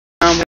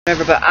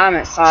whatever, but I'm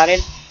excited.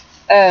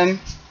 I'm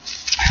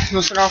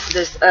gonna start off with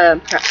this.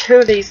 Got two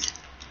of these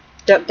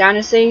Duck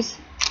Dynasties.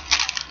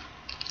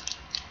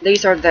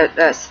 These are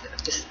the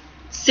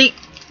seat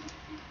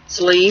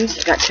sleeves.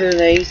 I got two of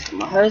these for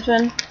my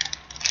husband,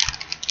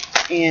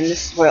 and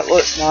this is what it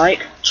looks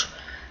like.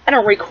 I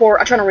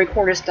try to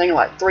record this thing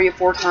like 3 or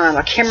 4 times.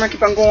 My camera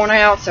keep on going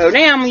out, so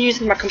now I'm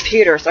using my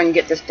computer so I can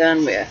get this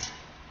done with.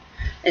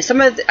 And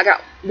I got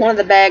one of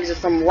the bags is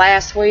from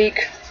last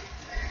week,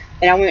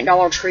 and I went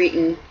Dollar Tree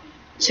and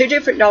 2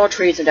 different Dollar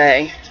Trees a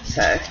day.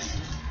 So I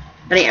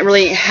didn't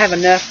really have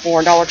enough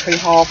for a Dollar Tree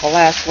haul for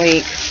last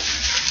week.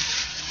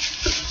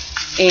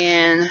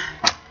 And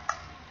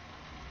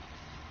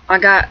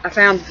I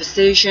found the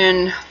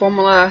Precision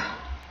Formula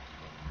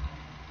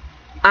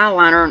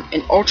eyeliner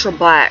in ultra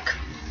black.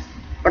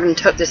 I done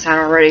took this out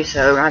already,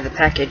 so I have the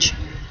package.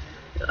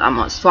 I'm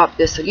gonna swap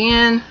this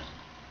again.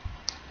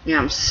 Now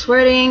I'm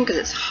sweating because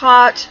it's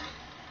hot.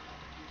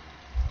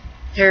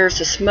 Here's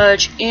the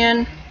smudge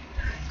in.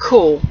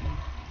 Cool.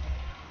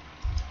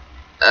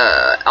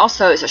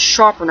 Also, it's a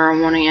sharpener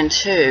on one end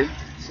too.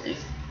 Let's see.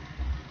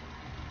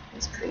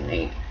 That's pretty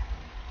neat.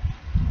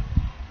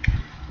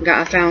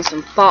 I found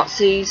some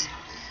Foxies,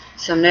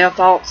 some nail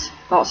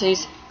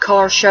Foxies.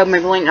 Color Show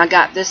Maybelline. I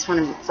got this one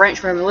in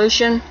French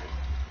Revolution.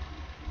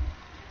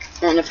 I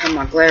don't know how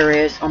my glare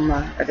is on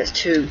if it's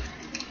too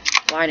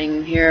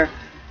lighting here.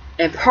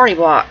 And Party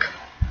Block.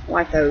 I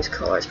like those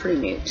colors. Pretty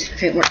neat.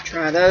 Can't wait to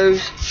try those.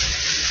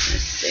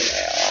 Let's see.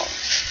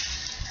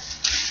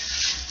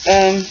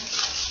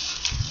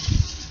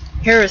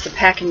 Here is the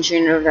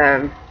packaging of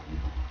the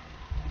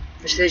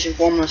Precision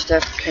Formula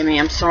stuff that came in.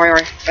 I'm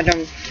sorry,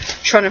 I'm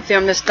trying to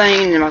film this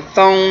thing and my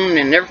phone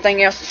and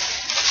everything else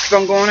keep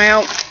on going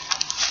out.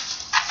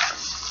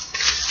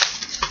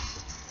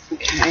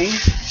 Okay.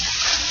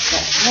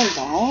 Got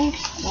one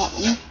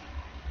bag.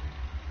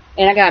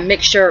 And I got a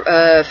mixture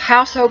of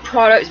household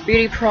products,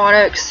 beauty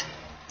products.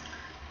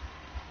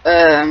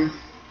 I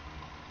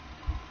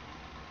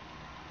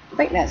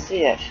think that's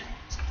it.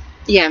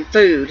 Yeah, and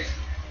food.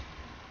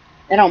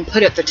 And I'll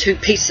put up the 2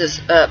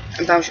 pieces up.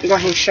 I'm going to go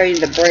ahead and show you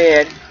the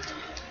bread.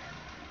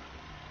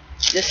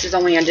 This is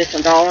only just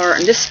 $1,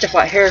 and this stuff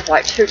right here is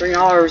like $2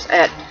 or $3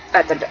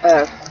 at the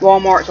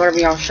Walmart, whatever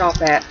y'all shop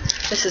at.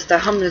 This is the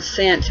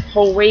 100%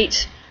 whole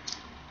wheat,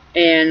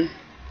 and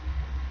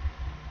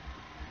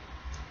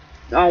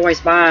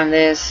always buying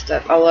this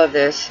stuff. I love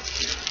this.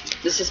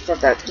 This is for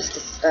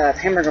just the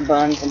hamburger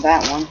buns and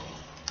that one.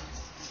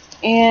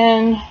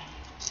 And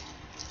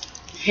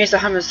here's the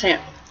 100%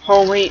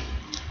 whole wheat.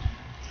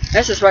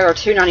 This is regular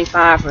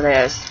 $2.95 for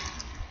this.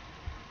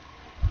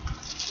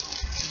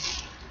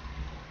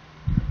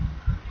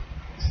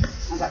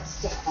 I got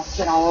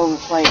stuff all over the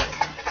place.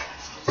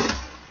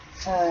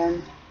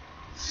 And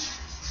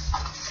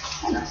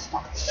that's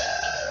not let's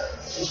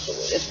see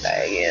what this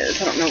bag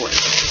is. I don't know what to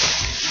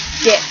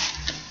get.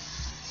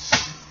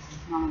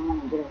 I don't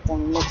want to get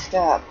everything mixed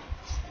up.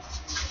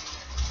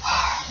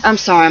 I'm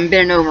sorry, I'm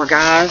bending over,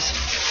 guys.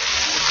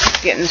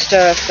 Getting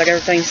stuff, like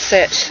everything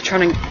set,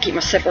 trying to keep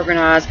myself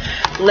organized.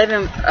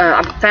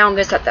 I found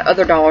this at the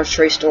other Dollar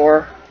Tree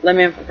store.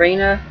 Lemon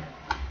Farina.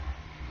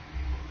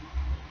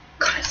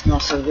 God, it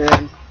smells so good.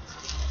 Get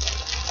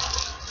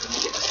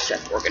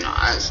myself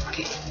organized.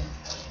 Okay,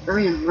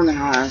 very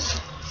organized.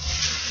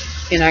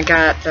 And I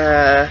got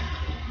the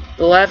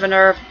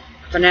lavender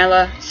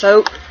vanilla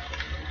soap.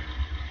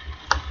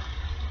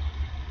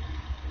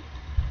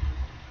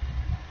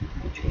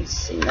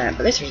 See that,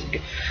 but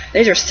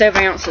these are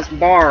 7 ounces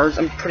bars.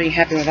 I'm pretty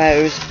happy with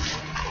those.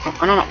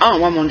 I don't know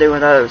what I'm gonna do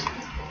with those.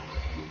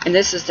 And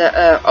this is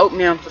the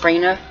oatmeal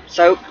farina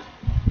soap.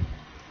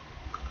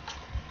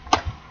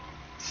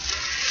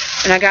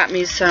 And I got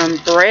me some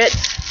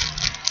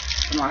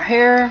barrettes for my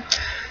hair.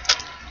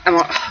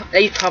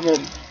 These probably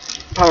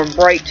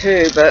break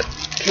too, but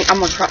I'm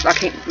gonna try. I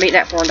can't beat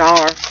that for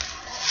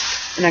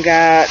 $1. And I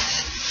got, let's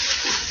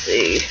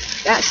see,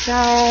 that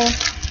style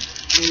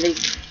and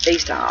these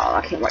style.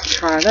 I can't wait to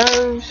try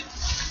those.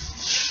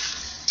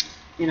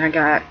 And I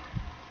got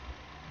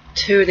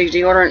 2 of these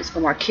deodorants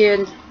for my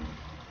kid.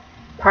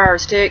 Power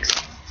Sticks.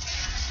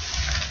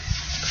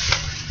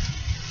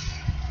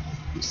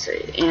 Let's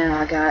see. And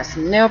I got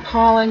some nail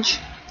polish.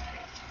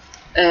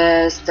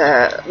 As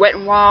the Wet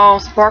n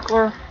Wild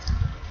Sparkler.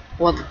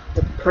 Well,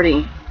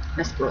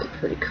 that's really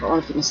pretty cool. I don't know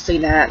if you can see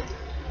that.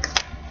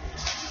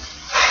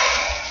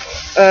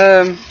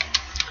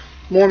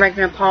 More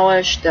nail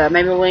polish, the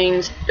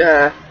Maybelline's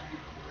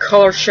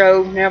Color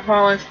Show nail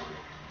polish,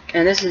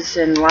 and this is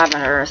in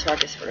lavender, so I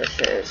guess what this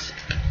is.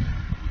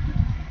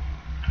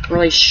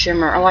 Really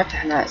shimmer. I like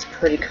that. It's a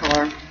pretty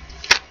color.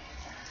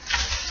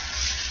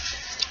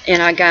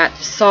 And I got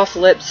Soft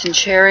Lips and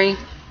Cherry.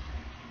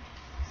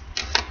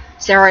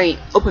 See, I already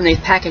opened these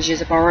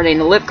packages up already. And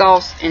the lip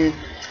gloss and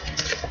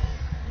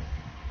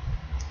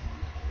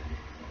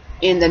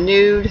in the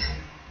nude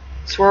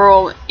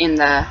swirl, in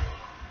the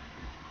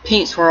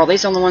pink swirl.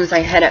 These are the ones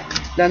they had at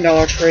the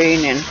Dollar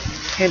Tree, and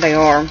here they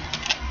are.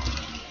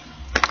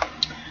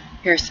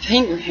 Here's the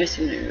pink and here's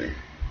the nude.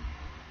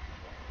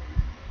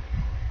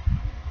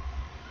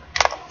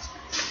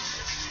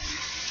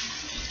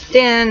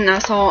 Then I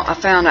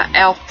found an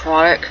e.l.f.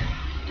 product.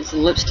 It's a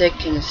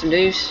lipstick and a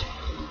seduce.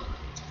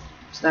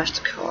 So that's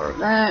the color of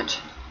that.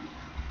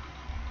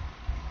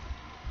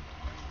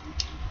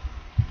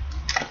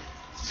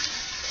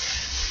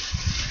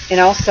 And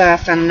also I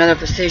found another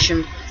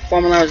Precision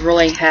formula. I was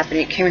really happy.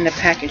 It came in the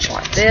package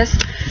like this.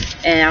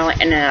 And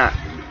then I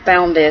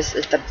found this.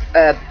 It's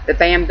the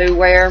bamboo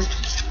wear.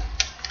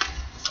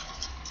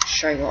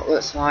 Show you what it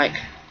looks like.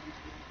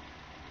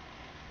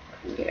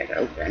 Get it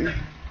open.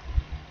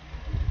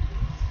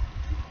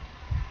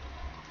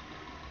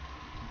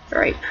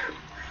 Very.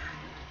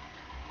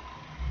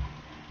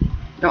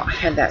 Don't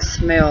have that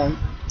smell.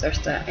 There's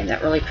that. Ain't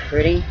that really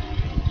pretty?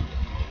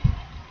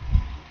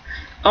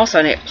 Also,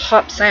 and it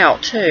pops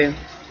out too.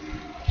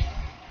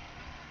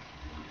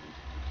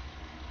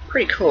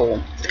 Pretty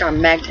cool. It's got a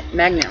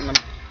magnet on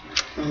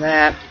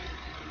that.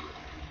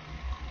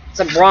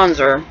 It's a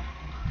bronzer.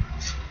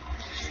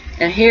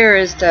 And here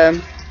is the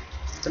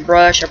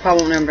brush. I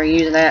probably won't remember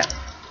using that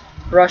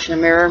brush in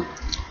the mirror.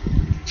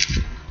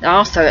 And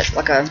also, it's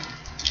like a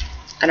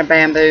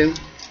bamboo.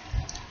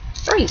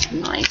 Very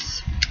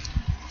nice.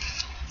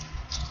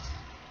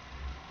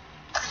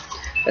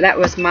 But that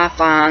was my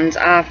finds.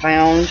 I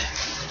found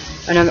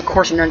another, of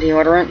course, another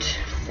deodorant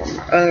for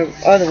my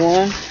other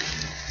one.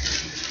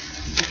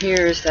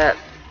 Here's that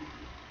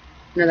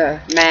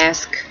another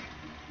mask,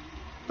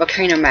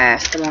 volcano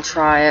mask. I'm gonna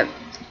try it.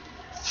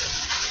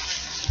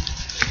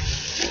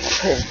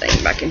 Put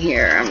everything back in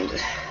here.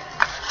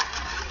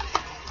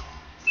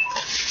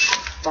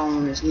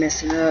 Phone is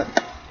messing up.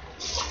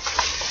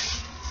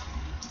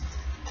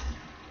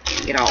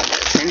 Get all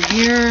this in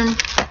here.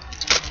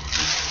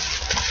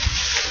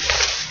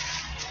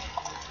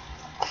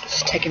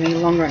 It's taking me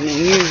longer than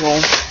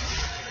usual.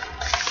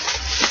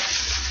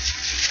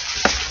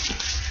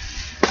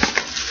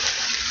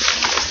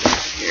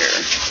 Here.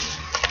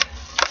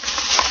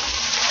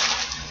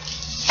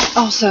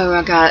 Also,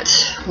 I got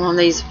one of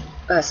these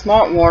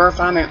smart water.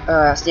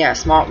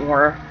 Smart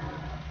water.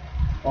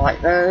 I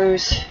like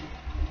those.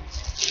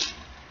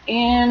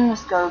 And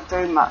let's go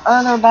through my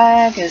other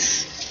bag.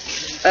 Is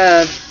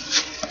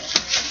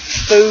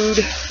food,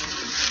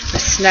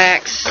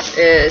 snacks,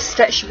 is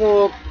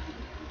vegetable,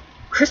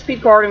 crispy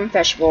garden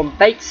vegetable,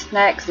 baked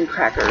snacks, and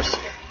crackers.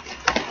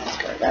 Let's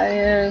go that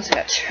is. I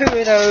got 2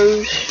 of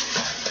those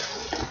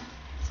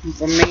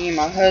for me and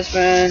my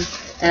husband.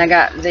 And I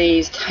got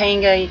these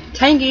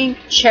tangy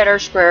cheddar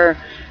square.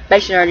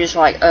 Basically, they're just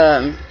like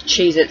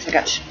Cheez-Its. I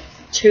got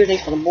 2 of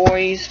these for the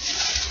boys.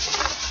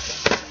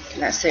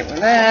 And that's it with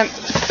that.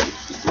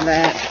 And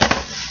that.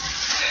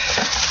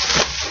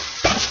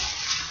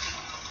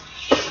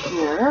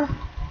 Here.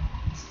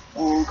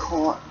 And I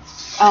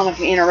don't know if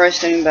you're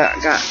interested, but I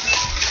got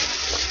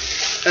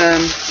a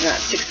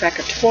 6-pack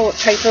of toilet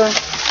paper.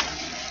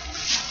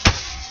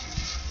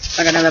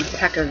 I got another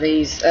pack of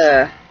these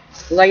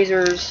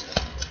lasers,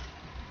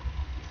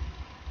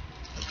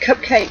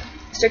 cupcake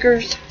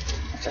stickers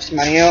for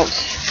somebody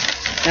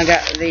else. And I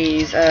got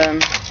these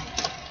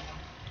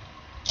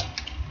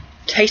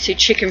tasty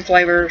chicken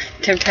flavor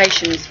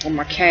Temptations for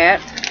my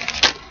cat.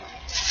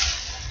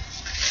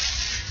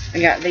 I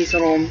got these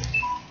little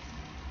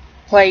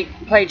play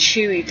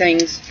chewy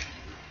things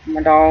for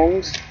my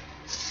dogs.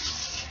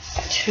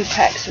 2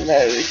 packs of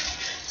those.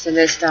 So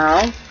this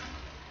style.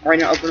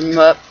 Already gonna open them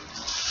up.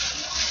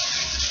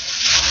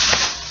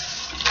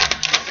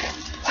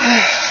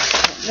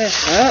 Put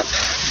this up.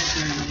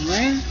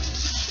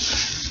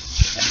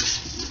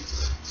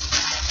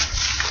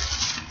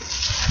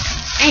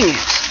 Dang it!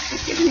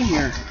 Get in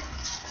here.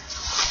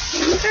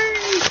 Okay.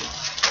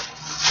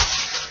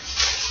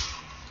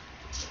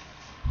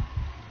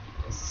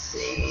 Let's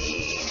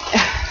see.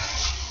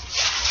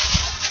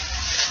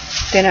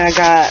 Then I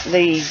got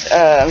these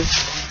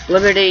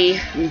Liberty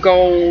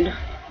Gold,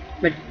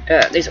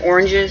 these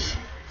oranges.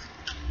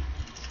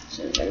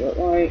 So they look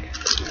like.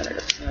 Got it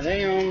upside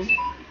down.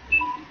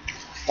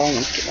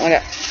 I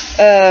got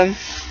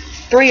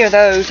 3 of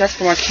those. That's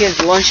for my kids'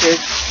 lunches.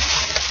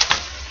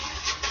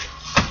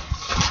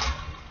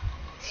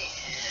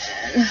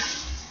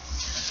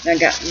 And I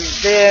got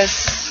this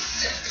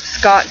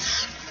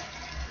Scott's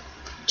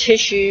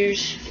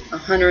tissues.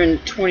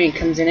 120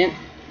 comes in it.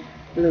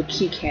 Little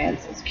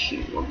keycaps. It's a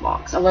cute little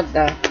box. I love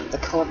the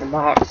color of the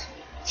box.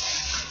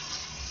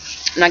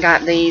 And I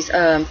got these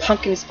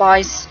pumpkin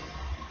spice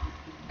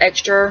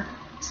extra.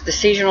 It's the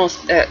seasonal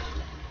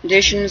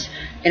editions.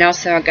 And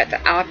also I got the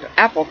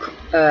apple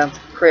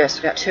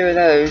crisp. I got 2 of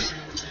those.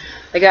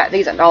 They got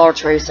these at Dollar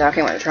Tree, so I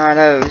can't wait to try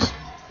those.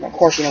 And of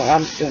course, you know what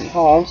I'm doing at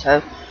home,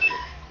 so.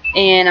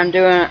 And I'm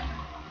doing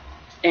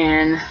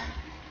and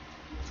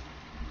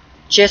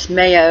just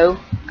mayo.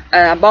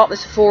 I bought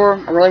this before.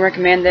 I really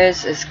recommend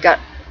this. It's good.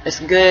 It's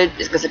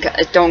because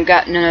it don't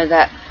got none of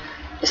that.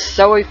 It's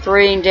soy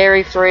free,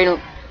 dairy free,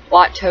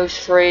 lactose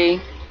free.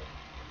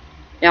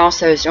 And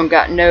also it's don't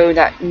got none of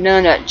that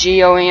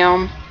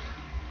GOM.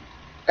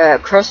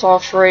 Cholesterol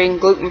free,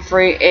 gluten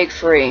free, egg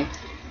free.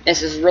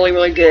 This is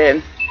really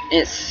good.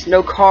 It's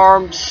no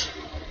carbs.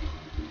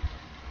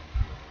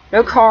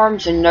 no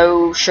carbs and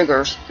no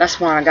sugars. That's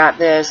why I got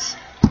this.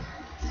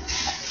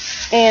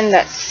 And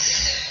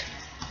that's,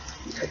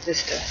 put this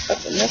stuff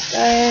up in this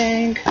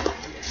bag.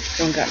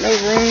 Don't got no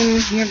room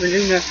here to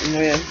do nothing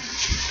with.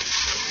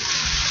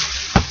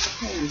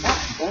 And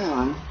that's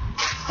done.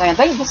 I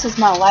think this is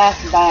my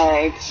last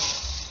bag.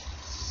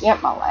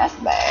 Yep, my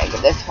last bag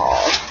of this haul.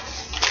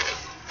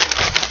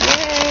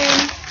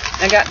 Yay!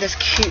 I got this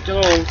cute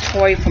little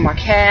toy for my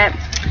cat.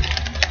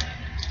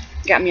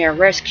 Got me a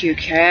rescue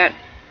cat.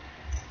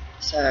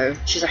 So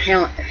she's a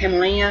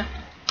Himalayan.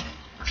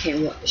 I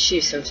can't look.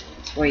 She's so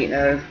sweet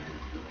though.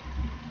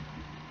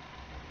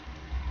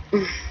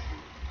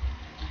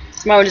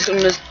 Somebody just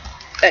gonna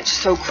that's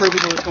just so creepy.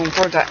 I'm just gonna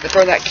throw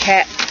that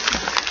cat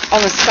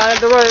on the side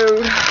of the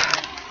road.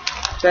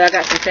 But I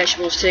got some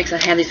vegetable sticks. I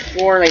had these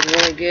before. They were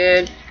really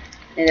good,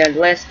 and they're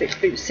less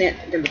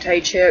 50% than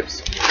potato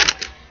chips.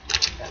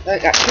 I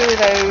got 2 of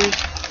those.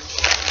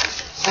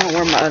 I don't know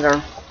where my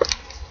other.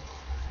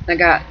 I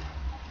got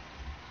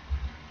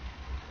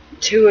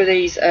 2 of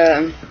these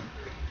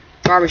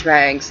garbage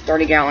bags,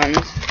 30 gallons.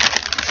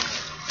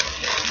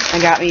 I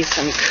got me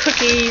some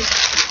cookies,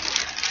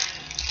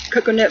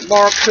 coconut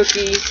bar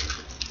cookies.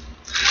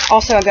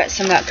 Also, I got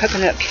some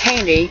coconut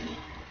candy,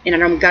 and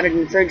I got it in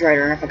the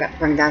refrigerator, and I forgot to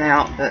bring that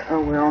out. But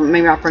oh well,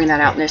 maybe I'll bring that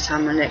out next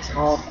time, the next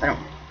haul. I don't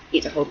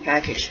eat the whole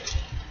package.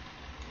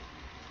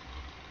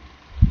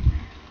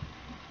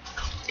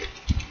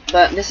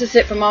 But this is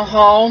it for my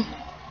haul.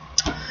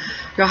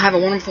 Y'all have a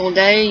wonderful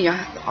day. Y'all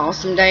have an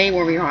awesome day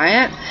wherever you're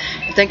at.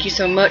 And thank you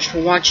so much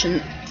for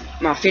watching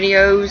my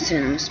videos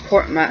and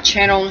supporting my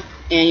channel.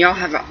 And y'all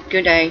have a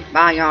good day.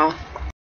 Bye, y'all.